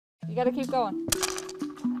You gotta keep going.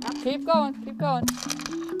 Keep going, keep going.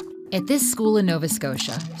 At this school in Nova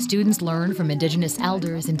Scotia, students learn from Indigenous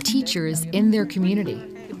elders and teachers in their community.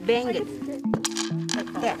 Bang it.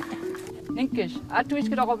 English.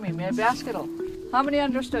 How many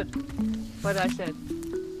understood what I said?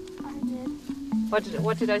 I did.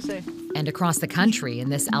 What did I say? And across the country, in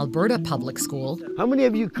this Alberta public school, How many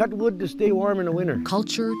of you cut wood to stay warm in the winter?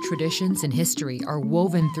 culture, traditions, and history are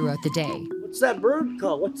woven throughout the day. What's that bird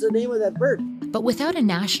called? What's the name of that bird? But without a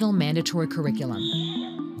national mandatory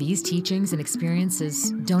curriculum, these teachings and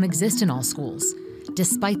experiences don't exist in all schools,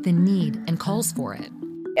 despite the need and calls for it.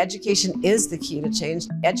 Education is the key to change.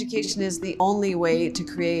 Education is the only way to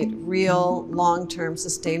create real, long-term,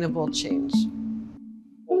 sustainable change.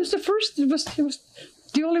 It was the first, it was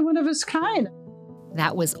the only one of its kind.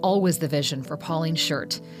 That was always the vision for Pauline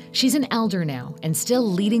Shirt. She's an elder now and still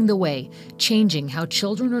leading the way, changing how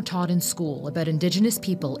children are taught in school about Indigenous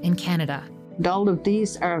people in Canada. All of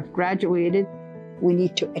these are graduated. We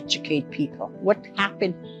need to educate people. What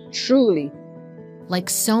happened truly? Like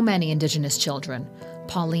so many Indigenous children,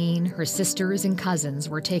 Pauline, her sisters, and cousins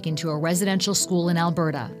were taken to a residential school in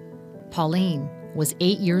Alberta. Pauline was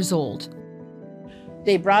 8 years old.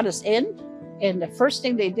 They brought us in, and the first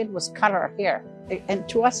thing they did was cut our hair. And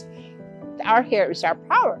to us, our hair is our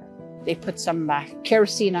power. They put some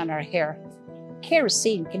kerosene on our hair.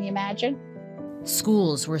 Kerosene, can you imagine?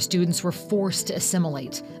 Schools where students were forced to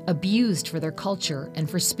assimilate, abused for their culture and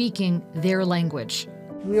for speaking their language.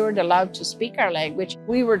 We weren't allowed to speak our language.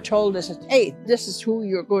 We were told, hey, this is who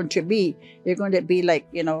you're going to be. You're going to be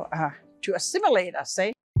like, to assimilate us,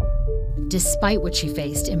 eh? Despite what she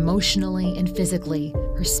faced emotionally and physically,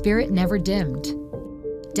 her spirit never dimmed.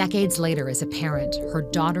 Decades later, as a parent, her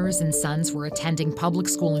daughters and sons were attending public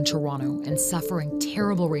school in Toronto and suffering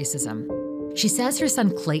terrible racism. She says her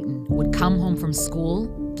son Clayton would come home from school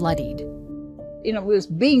bloodied. He was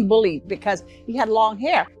being bullied because he had long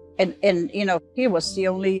hair. And he was the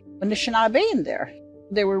only Anishinaabe in there.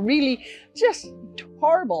 They were really just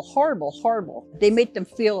horrible, horrible, horrible. They made them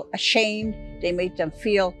feel ashamed. They made them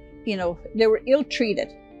feel, they were ill-treated.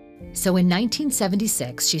 So in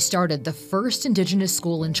 1976, she started the first Indigenous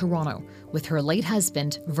school in Toronto with her late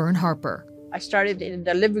husband, Vern Harper. I started in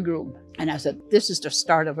the living room, and I said, this is the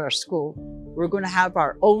start of our school. We're going to have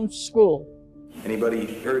our own school.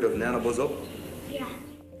 Anybody heard of Nanabozo? Yeah.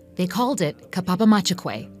 They called it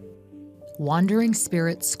Kapapamachikwe, Wandering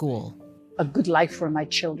Spirit School. A good life for my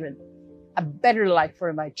children, a better life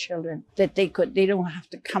for my children, that they don't have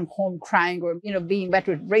to come home crying or, being met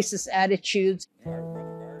with racist attitudes.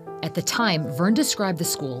 At the time, Vern described the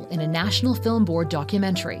school in a National Film Board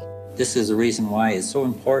documentary. This is the reason why it's so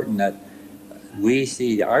important that we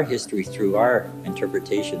see our history through our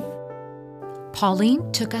interpretation.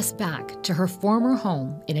 Pauline took us back to her former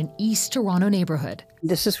home in an East Toronto neighborhood.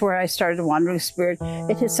 This is where I started Wandering Spirit.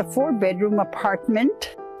 It is a 4-bedroom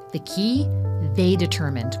apartment. The key, they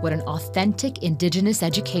determined what an authentic Indigenous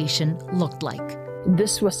education looked like.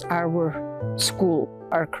 This was our school.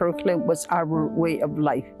 Our curriculum was our way of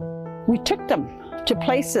life. We took them to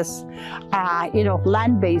places,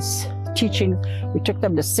 land-based teaching. We took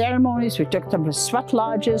them to ceremonies. We took them to sweat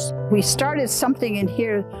lodges. We started something in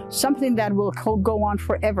here, something that will go on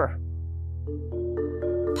forever.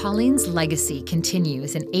 Pauline's legacy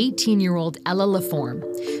continues in 18-year-old Ella Laforme.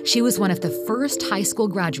 She was one of the first high school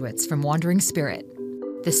graduates from Wandering Spirit.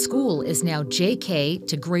 The school is now JK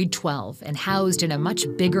to grade 12 and housed in a much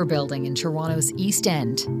bigger building in Toronto's East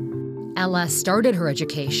End. Ella started her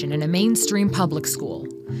education in a mainstream public school.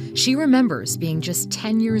 She remembers being just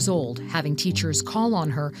 10 years old, having teachers call on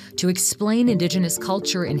her to explain Indigenous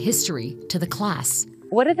culture and history to the class.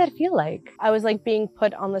 What did that feel like? I was being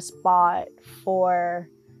put on the spot for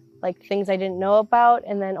things I didn't know about,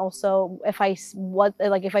 and then also if I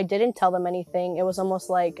didn't tell them anything, it was almost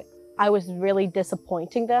like I was really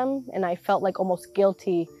disappointing them, and I felt almost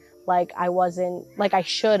guilty, I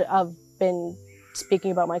should have been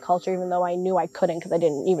speaking about my culture, even though I knew I couldn't because I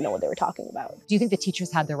didn't even know what they were talking about. Do you think the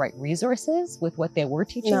teachers had the right resources with what they were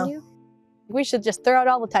teaching you? We should just throw out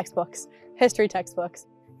all the textbooks, history textbooks,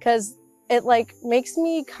 because it makes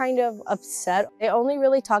me kind of upset. They only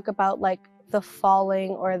really talk about the falling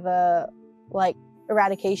or the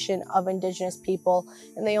eradication of Indigenous people,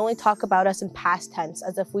 and they only talk about us in past tense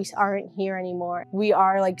as if we aren't here anymore. We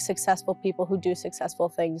are successful people who do successful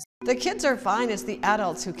things. The kids are fine, it's the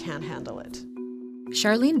adults who can't handle it.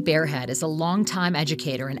 Charlene Barehead is a longtime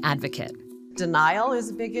educator and advocate. Denial is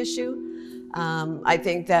a big issue. I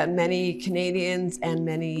think that many Canadians and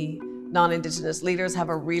many Non-Indigenous leaders have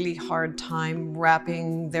a really hard time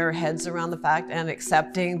wrapping their heads around the fact and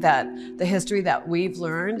accepting that the history that we've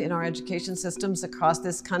learned in our education systems across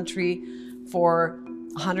this country for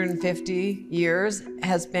 150 years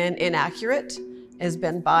has been inaccurate, has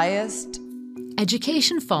been biased.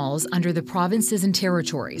 Education falls under the provinces and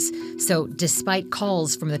territories, so despite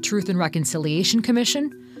calls from the Truth and Reconciliation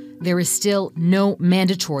Commission, there is still no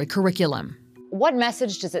mandatory curriculum. What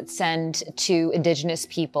message does it send to Indigenous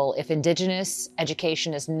people if Indigenous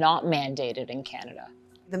education is not mandated in Canada?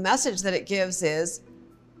 The message that it gives is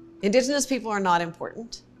Indigenous people are not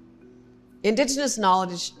important. Indigenous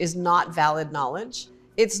knowledge is not valid knowledge.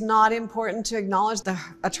 It's not important to acknowledge the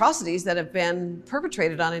atrocities that have been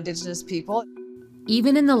perpetrated on Indigenous people.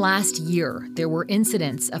 Even in the last year, there were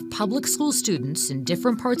incidents of public school students in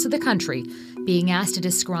different parts of the country being asked to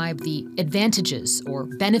describe the advantages or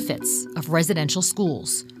benefits of residential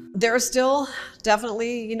schools. There are still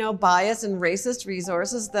definitely, bias and racist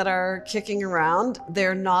resources that are kicking around.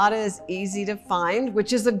 They're not as easy to find,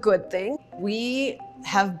 which is a good thing. We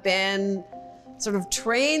have been sort of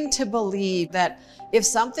trained to believe that if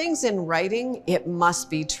something's in writing, it must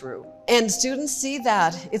be true. And students see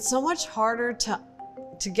that. It's so much harder to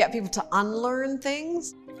get people to unlearn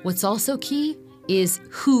things. What's also key is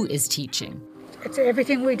who is teaching. It's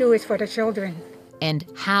everything we do is for the children. And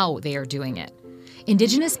how they are doing it.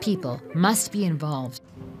 Indigenous people must be involved.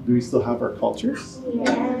 Do we still have our cultures?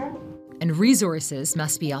 Yeah. And resources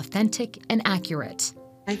must be authentic and accurate.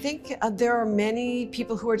 I think there are many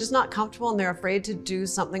people who are just not comfortable and they're afraid to do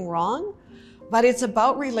something wrong. But it's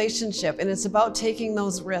about relationship and it's about taking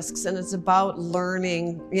those risks and it's about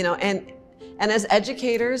learning, and as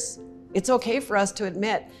educators, it's okay for us to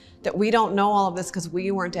admit that we don't know all of this because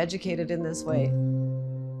we weren't educated in this way.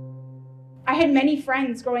 I had many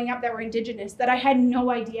friends growing up that were Indigenous that I had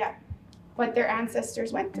no idea what their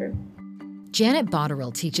ancestors went through. Janet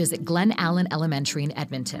Botterill teaches at Glen Allen Elementary in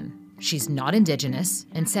Edmonton. She's not Indigenous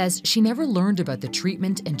and says she never learned about the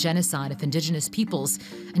treatment and genocide of Indigenous peoples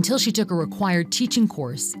until she took a required teaching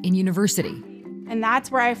course in university. And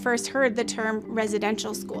that's where I first heard the term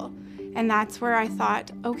residential school. And that's where I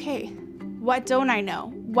thought, okay, what don't I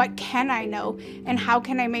know? What can I know? And how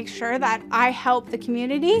can I make sure that I help the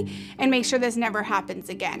community and make sure this never happens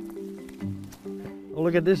again? Oh,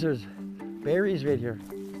 look at this, there's berries right here.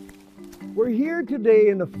 We're here today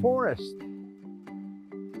in the forest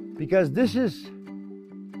because this is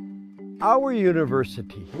our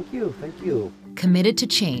university. Thank you, thank you. Committed to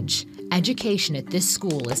change, education at this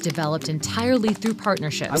school is developed entirely through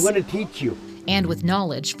partnerships. I'm going to teach you. And with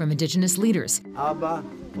knowledge from Indigenous leaders. Abba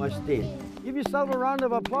Wastin. Give yourself a round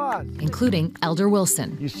of applause. Including Elder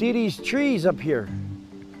Wilson. You see these trees up here?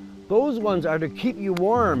 Those ones are to keep you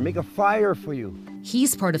warm, make a fire for you.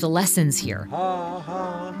 He's part of the lessons here. Ha,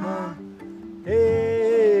 ha, ha.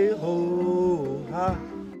 Hey, ho, ha.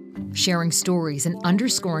 Sharing stories and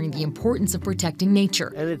underscoring the importance of protecting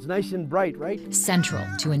nature. And it's nice and bright, right? Central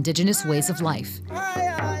to Indigenous ways of life.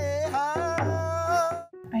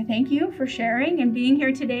 I thank you for sharing and being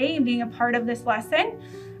here today and being a part of this lesson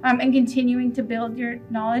and continuing to build your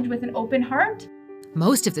knowledge with an open heart.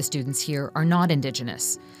 Most of the students here are not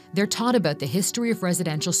Indigenous. They're taught about the history of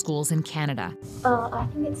residential schools in Canada. I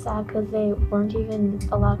think it's sad because they weren't even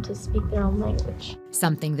allowed to speak their own language.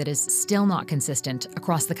 Something that is still not consistent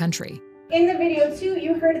across the country. In the video too,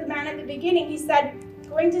 you heard the man at the beginning, he said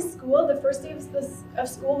going to school, the first day of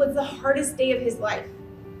school was the hardest day of his life.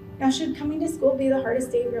 Now, should coming to school be the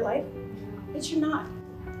hardest day of your life? It should not.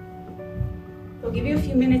 We'll give you a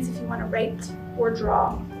few minutes if you want to write or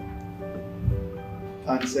draw.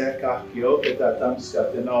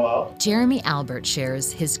 Jeremy Albert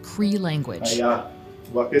shares his Cree language.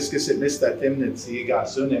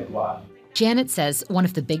 Janet says one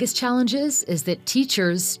of the biggest challenges is that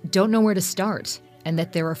teachers don't know where to start and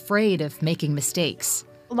that they're afraid of making mistakes.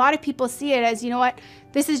 A lot of people see it as, you know what,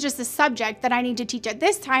 this is just a subject that I need to teach at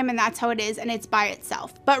this time and that's how it is and it's by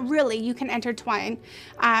itself. But really, you can intertwine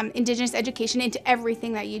Indigenous education into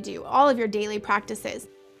everything that you do, all of your daily practices.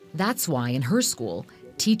 That's why in her school,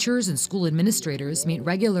 teachers and school administrators meet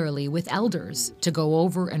regularly with elders to go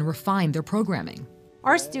over and refine their programming.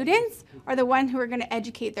 Our students are the ones who are going to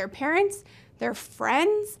educate their parents, their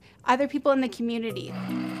friends, other people in the community.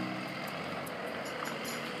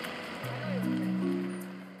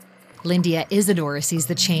 Lindia Isadora sees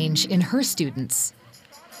the change in her students.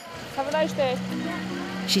 Have a nice day.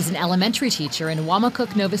 She's an elementary teacher in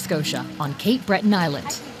Wamakuk, Nova Scotia, on Cape Breton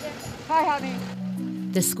Island. Hi, honey.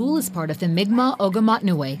 The school is part of the Mi'kmaq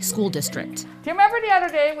Ogamatnewey School District. Do you remember the other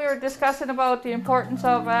day we were discussing about the importance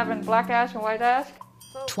of having black ash and white ash?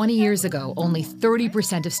 20 years ago, only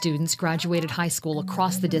 30% of students graduated high school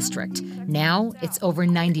across the district. Now, it's over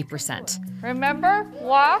 90%. Remember,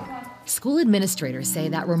 walk. School administrators say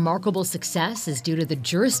that remarkable success is due to the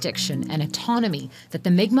jurisdiction and autonomy that the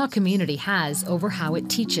Mi'kmaq community has over how it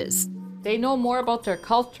teaches. They know more about their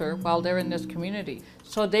culture while they're in this community,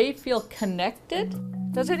 so they feel connected.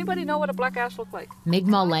 Does anybody know what a black ash looks like?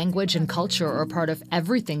 Mi'kmaq language and culture are part of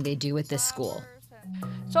everything they do at this school.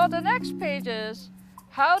 So the next page is,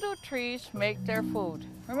 how do trees make their food?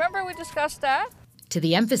 Remember we discussed that? To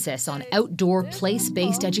the emphasis on outdoor,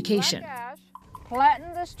 place-based education.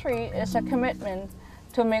 Planting this tree is a commitment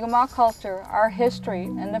to Mi'kmaq culture, our history,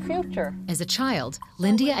 and the future. As a child,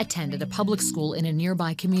 Lindia attended a public school in a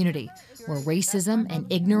nearby community where racism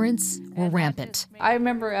and ignorance were rampant. I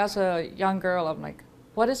remember as a young girl, I'm like,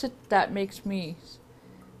 what is it that makes me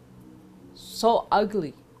so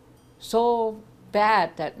ugly, so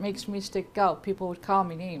bad, that makes me stick out? People would call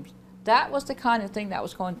me names. That was the kind of thing that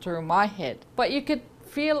was going through my head. But you could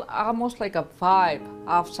feel almost like a vibe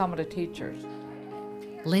of some of the teachers.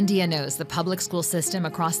 Lindia knows the public school system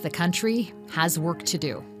across the country has work to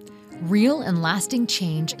do. Real and lasting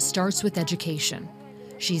change starts with education.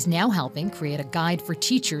 She's now helping create a guide for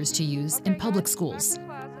teachers to use in public schools.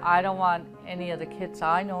 I don't want any of the kids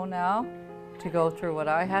I know now to go through what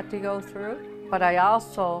I had to go through, but I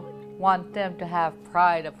also want them to have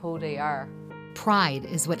pride of who they are. Pride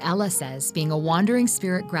is what Ella says being a Wandering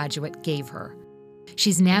Spirit graduate gave her.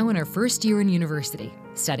 She's now in her first year in university,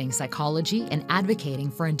 studying psychology and advocating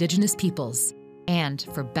for Indigenous peoples and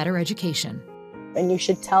for better education. And you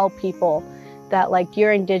should tell people that, like,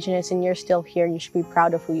 you're Indigenous and you're still here and you should be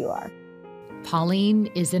proud of who you are. Pauline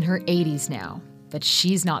is in her 80s now, but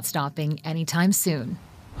she's not stopping anytime soon.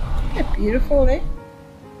 Beautiful, eh?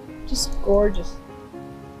 Just gorgeous.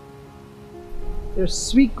 There's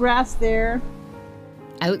sweet grass there.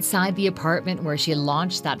 Outside the apartment where she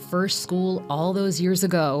launched that first school all those years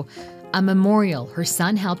ago, a memorial her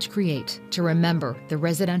son helped create to remember the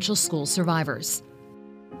residential school survivors.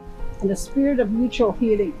 In the spirit of mutual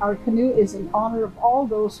healing, our canoe is in honor of all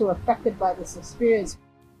those who are affected by this experience.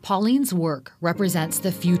 Pauline's work represents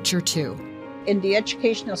the future too. In the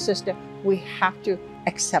educational system, we have to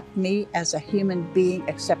accept me as a human being,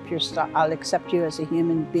 accept your style, I'll accept you as a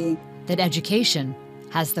human being. That education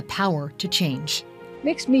has the power to change.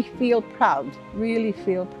 Makes me feel proud, really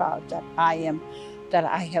feel proud that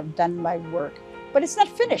I have done my work. But it's not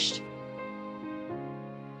finished.